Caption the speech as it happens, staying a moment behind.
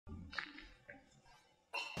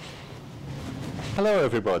Hello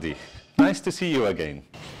everybody, nice to see you again.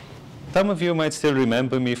 Some of you might still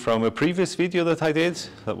remember me from a previous video that I did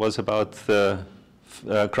that was about the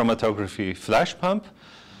chromatography flash pump.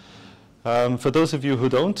 For those of you who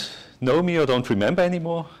don't know me or don't remember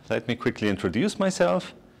anymore, let me quickly introduce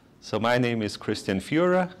myself. So my name is Christian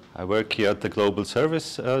Führer. I work here at the Global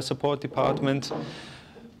Service Support Department.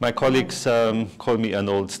 My colleagues call me an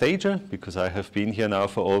old stager because I have been here now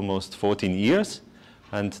for almost 14 years.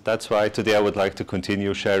 And that's why today I would like to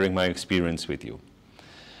continue sharing my experience with you.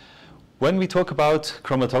 When we talk about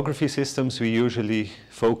chromatography systems, we usually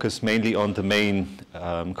focus mainly on the main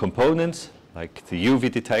components, like the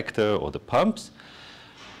UV detector or the pumps.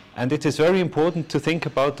 And it is very important to think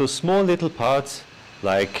about those small little parts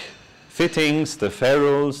like fittings, the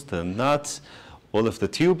ferrules, the nuts, all of the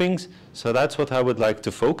tubings. So that's what I would like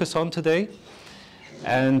to focus on today.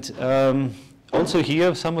 And also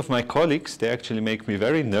here, some of my colleagues, they actually make me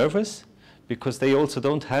very nervous because they also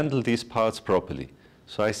don't handle these parts properly.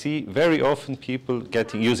 So I see very often people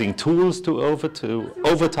using tools to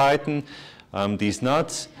over-tighten these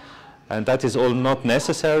nuts, and that is all not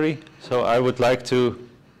necessary. So I would like to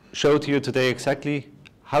show to you today exactly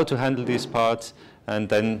how to handle these parts, and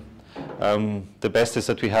then the best is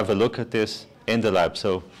that we have a look at this in the lab.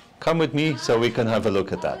 So come with me so we can have a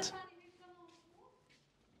look at that.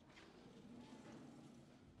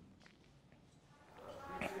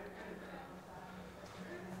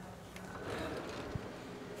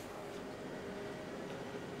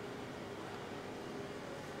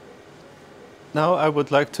 Now I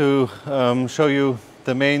would like to show you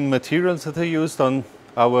the main materials that are used on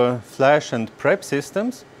our flash and prep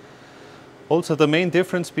systems. Also the main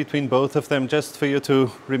difference between both of them, just for you to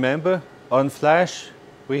remember. On flash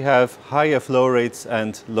we have higher flow rates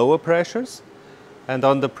and lower pressures, and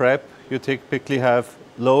on the prep you typically have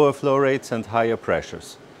lower flow rates and higher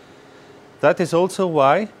pressures. That is also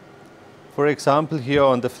why, for example, here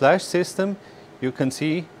on the flash system you can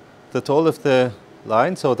see that all of the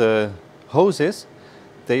lines or the hoses,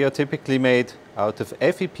 they are typically made out of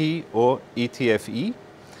FEP or ETFE,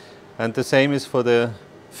 and the same is for the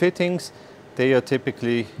fittings. They are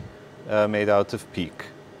typically made out of PEEK.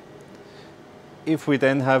 If we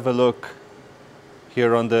then have a look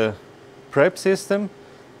here on the prep system,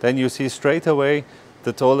 then you see straight away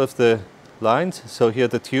that all of the lines, so here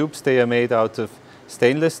the tubes, they are made out of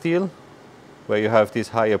stainless steel, where you have these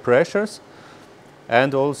higher pressures,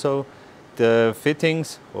 and also the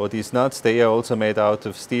fittings or these nuts, they are also made out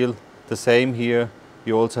of steel. The same here,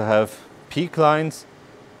 you also have PEEK lines,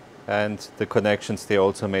 and the connections, they are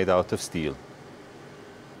also made out of steel.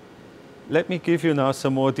 Let me give you now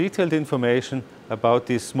some more detailed information about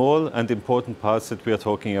these small and important parts that we are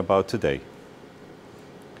talking about today.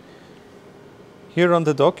 Here on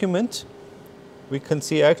the document, we can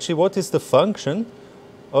see actually what is the function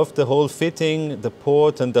of the whole fitting, the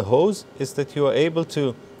port and the hose, is that you are able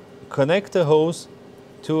to connect the hose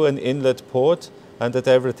to an inlet port and that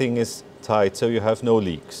everything is tight, so you have no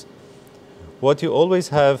leaks. What you always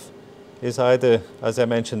have is either, as I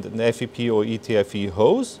mentioned, an FEP or ETFE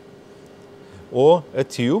hose or a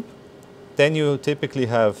tube. Then you typically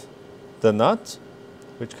have the nut,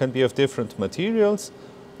 which can be of different materials,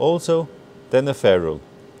 also then a ferrule.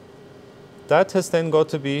 That has then got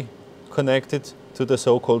to be connected to the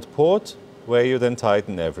so-called port, where you then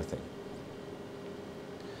tighten everything.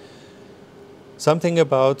 Something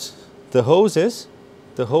about the hoses.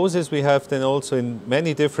 The hoses we have then also in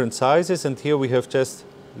many different sizes, and here we have just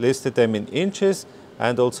listed them in inches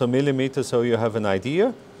and also millimeters, so you have an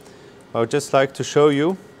idea. I would just like to show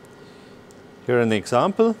you here an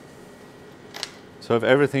example. So of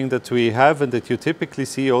everything that we have and that you typically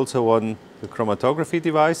see also on the chromatography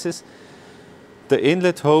devices. The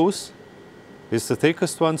inlet hose is the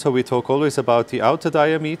thickest one, so we talk always about the outer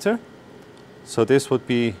diameter. So this would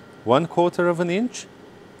be 1/4 of an inch,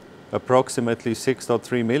 approximately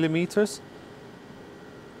 6.3 millimeters.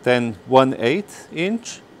 Then 1/8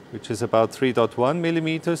 inch, which is about 3.1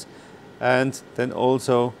 millimeters, and then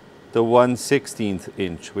also the 1/16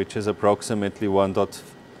 inch, which is approximately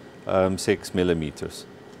 1.6 millimeters.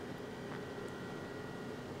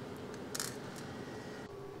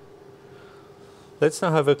 Let's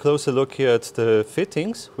now have a closer look here at the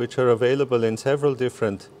fittings, which are available in several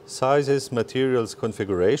different sizes, materials,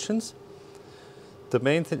 configurations. The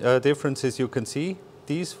main difference is, you can see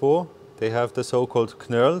these four, they have the so-called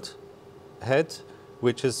knurled head,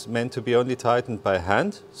 which is meant to be only tightened by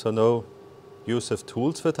hand, so no use of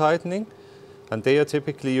tools for tightening, and they are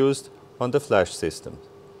typically used on the flash system.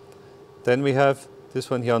 Then we have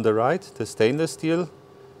this one here on the right, the stainless steel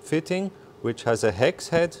fitting, which has a hex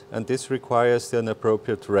head, and this requires an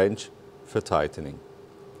appropriate wrench for tightening.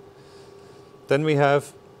 Then we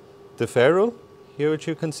have the ferrule, here which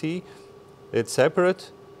you can see. It's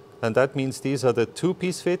separate, and that means these are the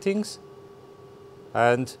two-piece fittings,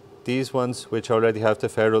 and these ones which already have the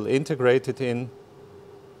ferrule integrated in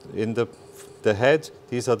the head,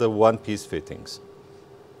 these are the one-piece fittings.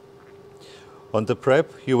 On the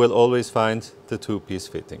prep, you will always find the two-piece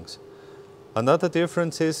fittings. Another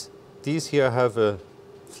difference is these here have a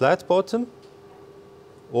flat bottom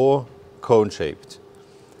or cone-shaped.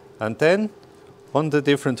 And then on the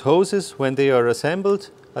different hoses, when they are assembled,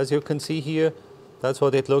 as you can see here, that's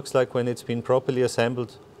what it looks like when it's been properly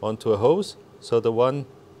assembled onto a hose. So the one,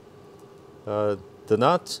 the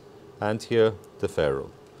nut, and here the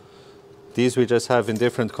ferrule. These we just have in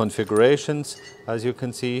different configurations. As you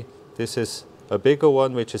can see, this is a bigger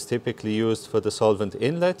one, which is typically used for the solvent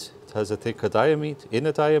inlet. It has a thicker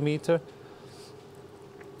inner diameter.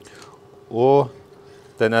 Or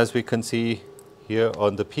then, as we can see here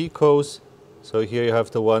on the PEEK hose, so here you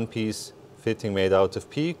have the one-piece fitting made out of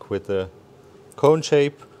PEEK with the cone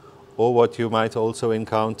shape. Or what you might also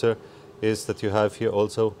encounter is that you have here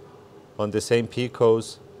also on the same PEEK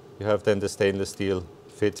hose, you have then the stainless steel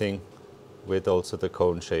fitting with also the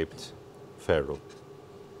cone-shaped ferrule.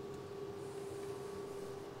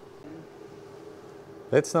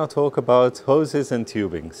 Let's now talk about hoses and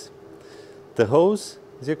tubings. The hose,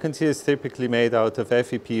 as you can see, is typically made out of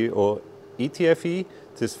FEP or ETFE.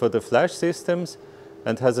 This is for the flash systems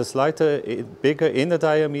and has a slightly bigger inner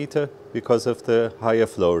diameter because of the higher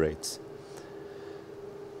flow rates.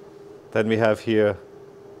 Then we have here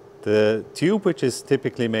the tube, which is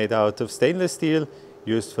typically made out of stainless steel,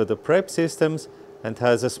 used for the prep systems and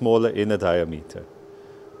has a smaller inner diameter.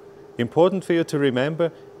 Important for you to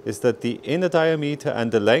remember is that the inner diameter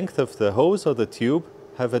and the length of the hose or the tube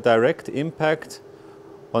have a direct impact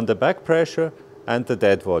on the back pressure and the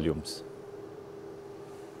dead volumes.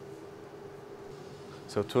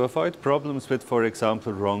 So to avoid problems with, for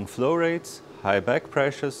example, wrong flow rates, high back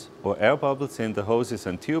pressures or air bubbles in the hoses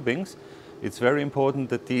and tubings, it's very important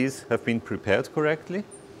that these have been prepared correctly.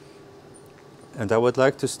 And I would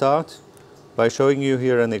like to start by showing you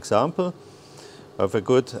here an example of a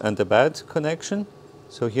good and a bad connection.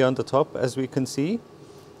 So here on the top, as we can see,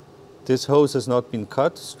 this hose has not been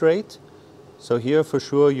cut straight. So here for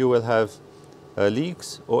sure you will have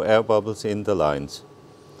leaks or air bubbles in the lines.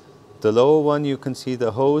 The lower one, you can see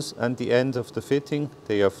the hose and the end of the fitting,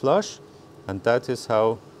 they are flush, and that is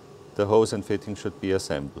how the hose and fitting should be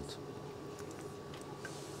assembled.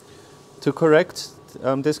 To correct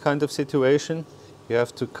this kind of situation, you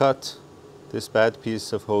have to cut this bad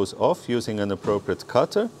piece of hose off using an appropriate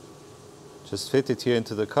cutter. Just fit it here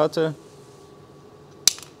into the cutter,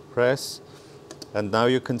 press, and now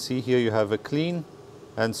you can see here you have a clean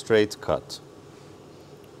and straight cut.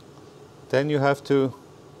 Then you have to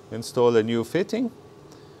install a new fitting.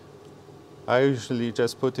 I usually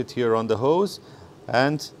just put it here on the hose,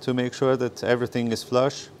 and to make sure that everything is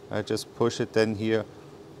flush, I just push it then here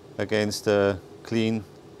against a clean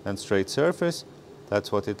and straight surface.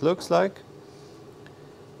 That's what it looks like.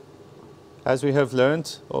 As we have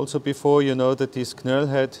learned also before, you know that these knurl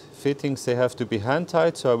head fittings, they have to be hand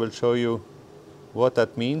tight, so I will show you what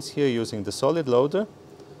that means here using the solid loader.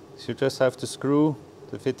 So you just have to screw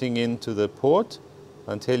the fitting into the port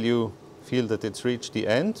until you feel that it's reached the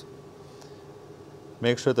end.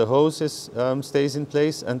 Make sure the hose stays in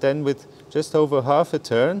place, and then with just over half a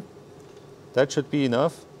turn, that should be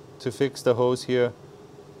enough to fix the hose here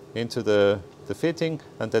into the fitting,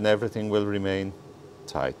 and then everything will remain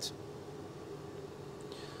tight.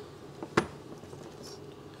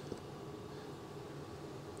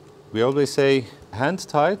 We always say hand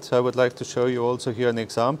tight, so I would like to show you also here an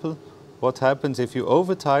example. What happens if you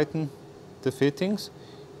over tighten the fittings?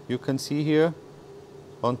 You can see here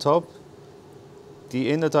on top, the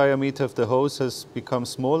inner diameter of the hose has become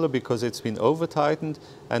smaller because it's been over tightened,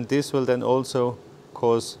 and this will then also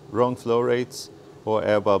cause wrong flow rates or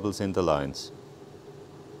air bubbles in the lines.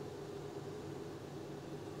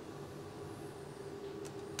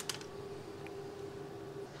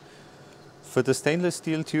 For the stainless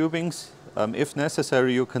steel tubings, if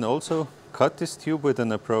necessary, you can also cut this tube with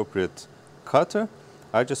an appropriate cutter.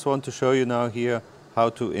 I just want to show you now here how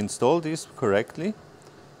to install these correctly.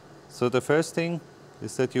 So the first thing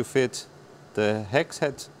is that you fit the hex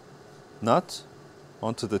head nut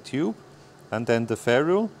onto the tube, and then the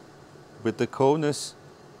ferrule with the conus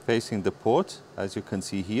facing the port, as you can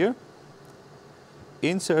see here.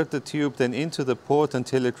 Insert the tube then into the port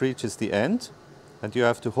until it reaches the end, and you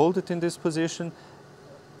have to hold it in this position.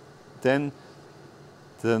 Then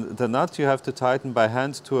the nut you have to tighten by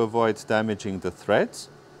hand to avoid damaging the threads.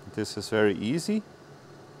 This is very easy,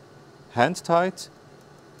 hand tight.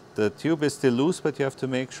 The tube is still loose, but you have to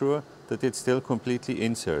make sure that it's still completely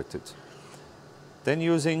inserted. Then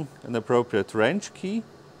using an appropriate wrench key,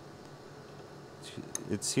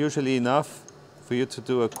 it's usually enough for you to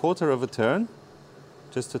do a quarter of a turn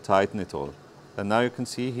just to tighten it all. And now you can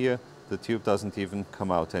see here the tube doesn't even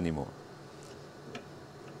come out anymore.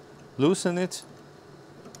 Loosen it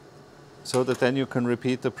so that then you can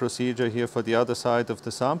repeat the procedure here for the other side of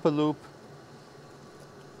the sample loop.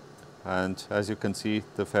 And as you can see,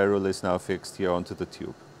 the ferrule is now fixed here onto the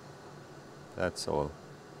tube. That's all.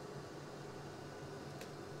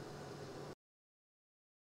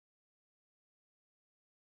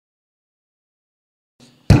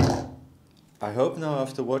 I hope now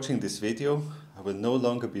after watching this video, I will no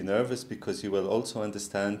longer be nervous, because you will also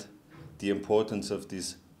understand the importance of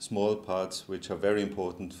these small parts, which are very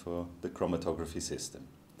important for the chromatography system.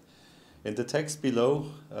 In the text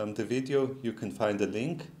below the video, you can find a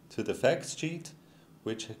link to the facts sheet,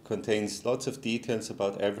 which contains lots of details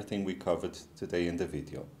about everything we covered today in the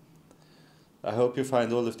video. I hope you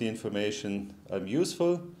find all of the information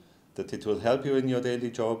useful, that it will help you in your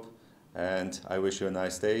daily job, and I wish you a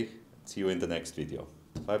nice day. See you in the next video.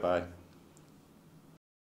 Bye bye.